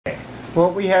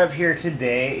What we have here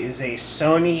today is a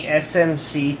Sony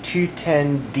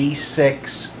SMC-210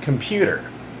 D6 computer.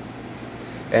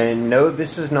 And no,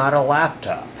 this is not a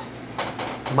laptop.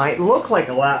 Might look like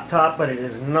a laptop, but it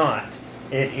is not.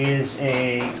 It is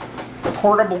a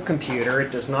portable computer.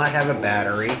 It does not have a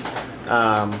battery.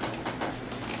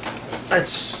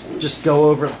 Let's just go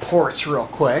over the ports real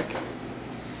quick.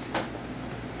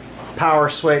 Power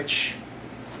switch,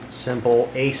 simple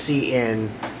AC in.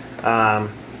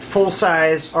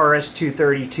 Full-size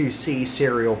RS-232C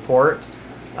serial port,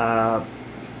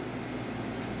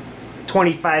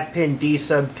 25-pin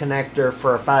D-sub connector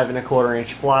for a 5 1/4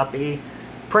 inch floppy,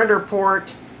 printer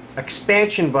port,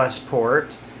 expansion bus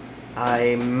port,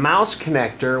 a mouse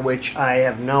connector, which I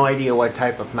have no idea what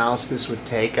type of mouse this would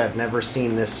take. I've never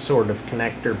seen this sort of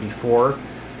connector before.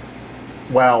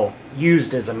 Well,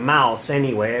 used as a mouse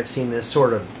anyway. I've seen this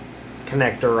sort of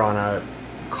connector on a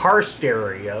car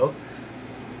stereo,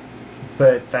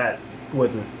 but that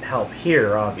wouldn't help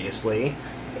here, obviously.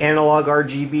 Analog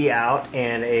RGB out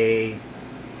and a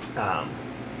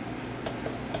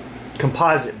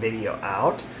composite video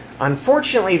out.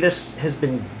 Unfortunately, this has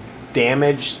been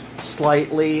damaged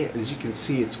slightly. As you can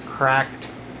see, it's cracked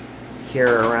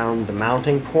here around the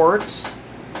mounting ports.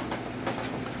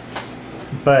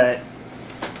 But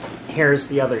here's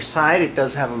the other side. It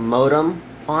does have a modem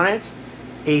on it,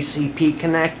 ACP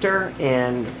connector,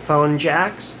 and phone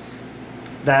jacks.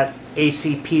 That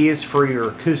ACP is for your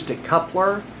acoustic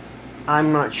coupler.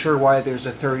 I'm not sure why there's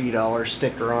a $30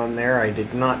 sticker on there. I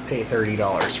did not pay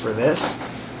 $30 for this.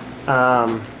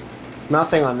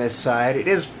 Nothing on this side. It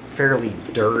is fairly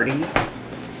dirty,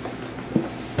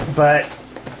 but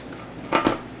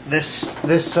this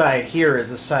side here is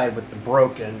the side with the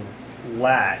broken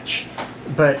latch.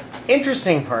 But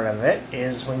interesting part of it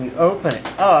is when you open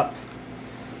it up,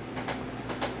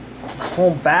 the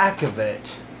whole back of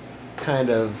it kind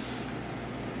of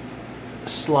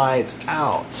slides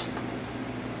out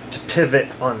to pivot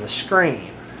on the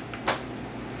screen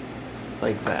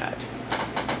like that.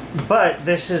 But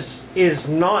this is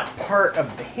not part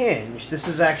of the hinge. This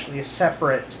is actually a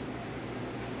separate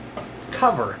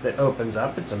cover that opens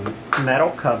up. It's a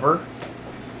metal cover,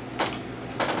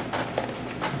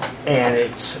 and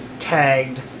it's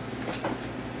tagged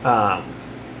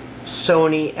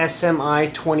Sony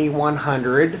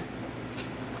SMI-210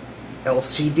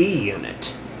 LCD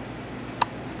unit.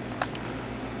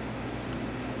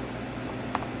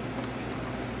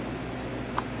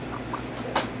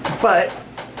 But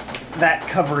that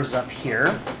covers up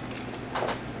here.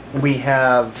 We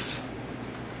have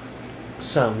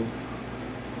some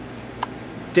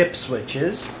dip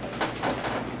switches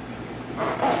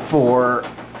for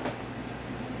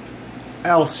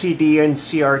LCD and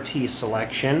CRT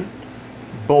selection,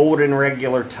 bold and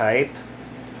regular type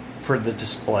for the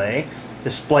display,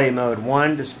 display mode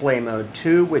 1, display mode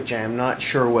 2, which I am not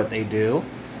sure what they do,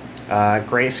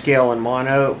 grayscale and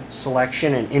mono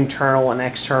selection, and internal and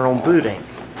external booting.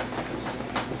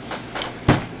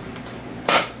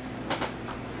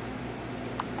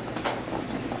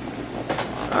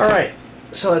 Alright,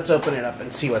 so let's open it up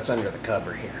and see what's under the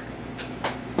cover here.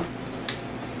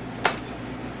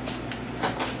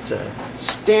 It's a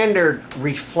standard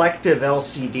reflective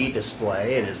LCD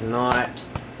display. It is not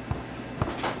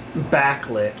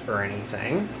backlit or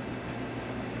anything,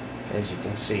 as you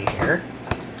can see here.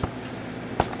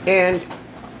 And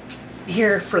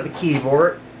here for the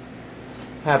keyboard,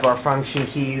 have our function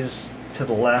keys to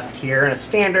the left here, and a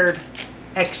standard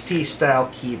XT style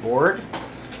keyboard.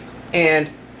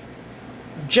 And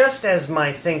just as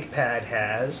my ThinkPad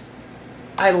has,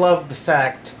 I love the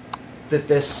fact that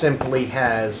this simply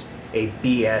has a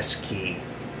BS key.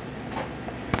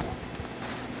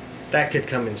 That could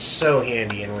come in so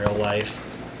handy in real life.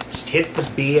 Just hit the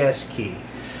BS key.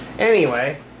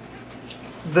 Anyway,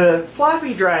 the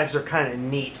floppy drives are kind of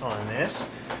neat on this.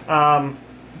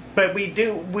 But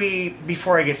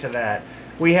before I get to that,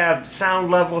 we have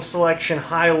sound level selection,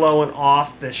 high, low, and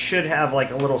off. This should have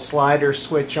like a little slider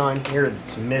switch on here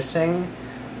that's missing,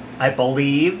 I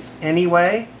believe,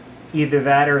 anyway. Either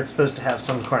that or it's supposed to have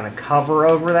some kind of cover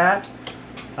over that.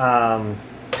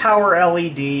 Power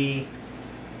LED,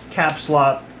 caps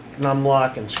lock, num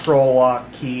lock, and scroll lock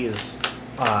keys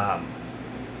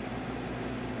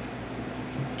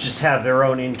just have their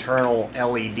own internal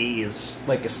LEDs,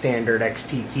 like a standard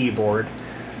XT keyboard.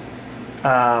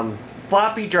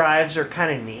 Floppy drives are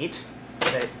kind of neat.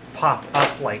 They pop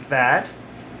up like that.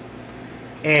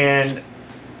 And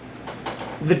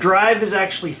the drive is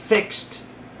actually fixed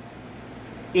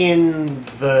in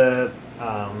the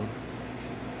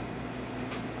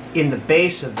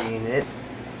base of the unit.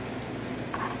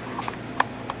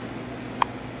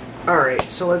 Alright,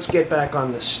 so let's get back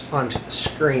on onto the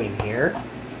screen here.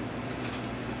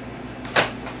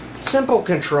 Simple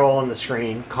control on the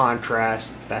screen,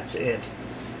 contrast, that's it.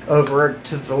 Over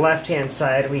to the left-hand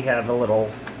side, we have a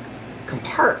little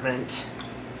compartment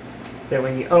that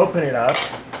when you open it up,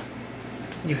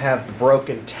 you have the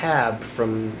broken tab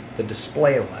from the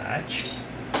display latch,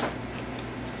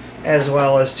 as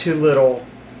well as two little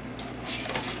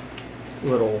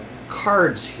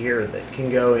cards here that can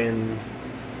go in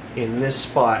this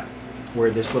spot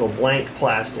where this little blank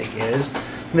plastic is.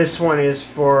 This one is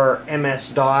for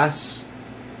MS-DOS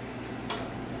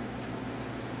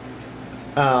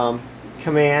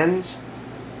commands,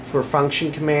 for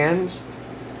function commands,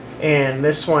 and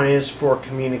this one is for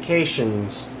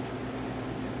communications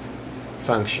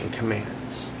function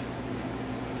commands,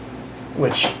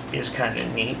 which is kind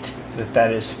of neat that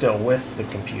that is still with the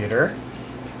computer.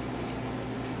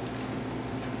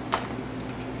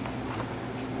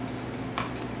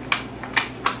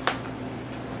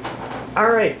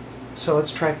 Alright, so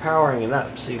let's try powering it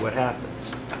up, see what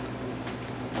happens.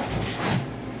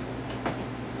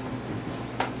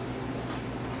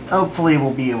 Hopefully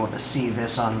we'll be able to see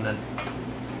this on the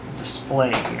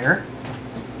display here.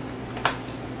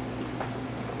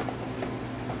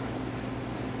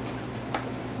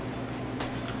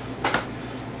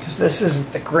 Because this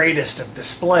isn't the greatest of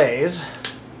displays.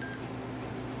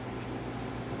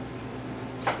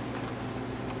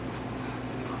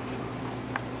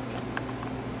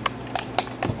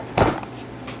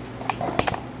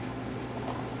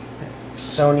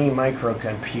 Sony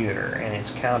microcomputer, and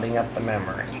it's counting up the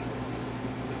memory.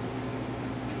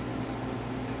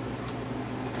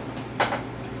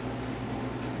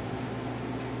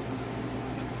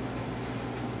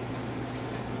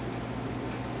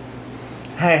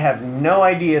 I have no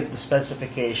idea of the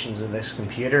specifications of this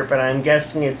computer, but I'm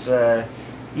guessing it's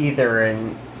either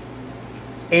an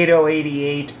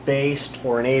 8088 based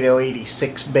or an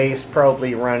 8086 based,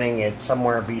 probably running at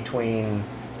somewhere between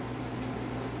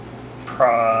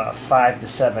 5 to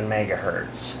 7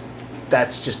 megahertz.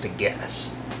 That's just a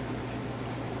guess.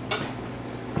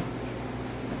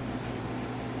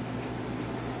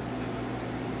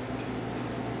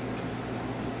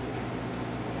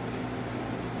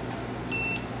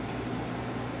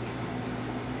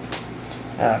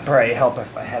 Probably help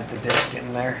if I had the disc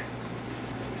in there.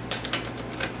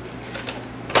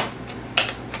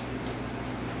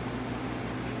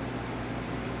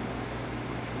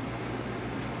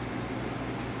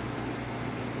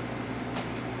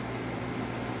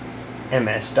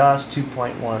 MS-DOS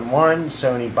 2.11,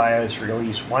 Sony BIOS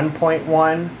release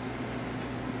 1.1.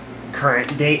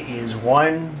 Current date is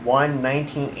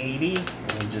 1/1/1980.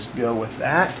 We'll just go with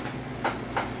that.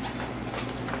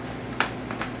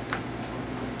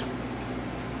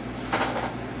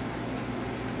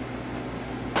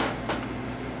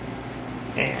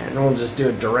 And we'll just do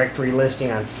a directory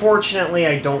listing. Unfortunately,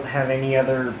 I don't have any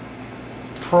other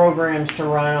programs to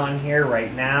run on here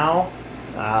right now.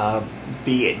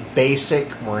 Be it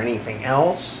basic or anything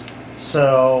else.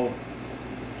 So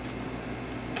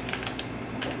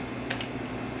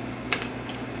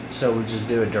we'll just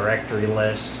do a directory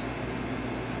list.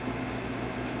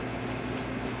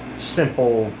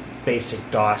 Simple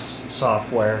basic DOS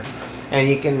software. And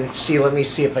you can see, let me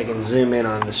see if I can zoom in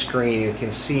on the screen. You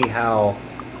can see how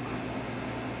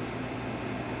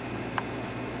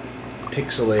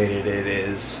pixelated it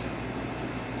is.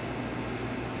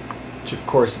 Of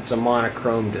course, it's a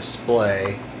monochrome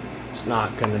display. It's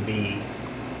not going to be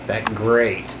that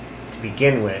great to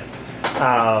begin with.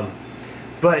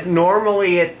 But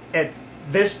normally at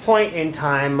this point in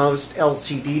time, most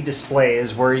LCD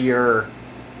displays where you're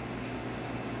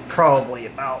probably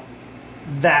about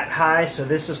that high, so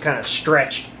this is kind of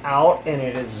stretched out, and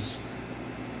it is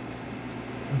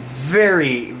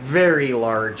very, very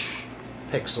large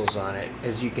pixels on it,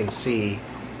 as you can see.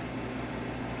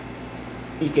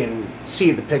 You can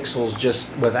see the pixels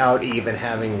just without even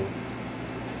having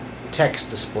text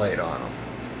displayed on them.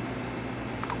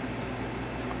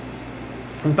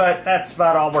 But that's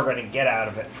about all we're going to get out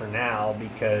of it for now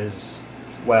because,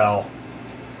 well,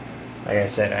 like I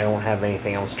said, I don't have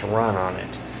anything else to run on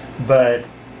it. But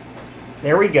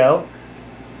there we go.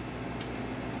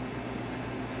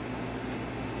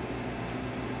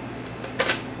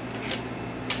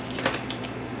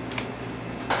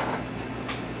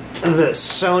 The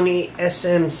Sony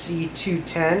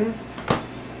SMC-210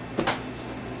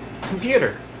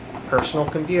 computer, personal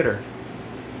computer.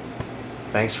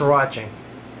 Thanks for watching.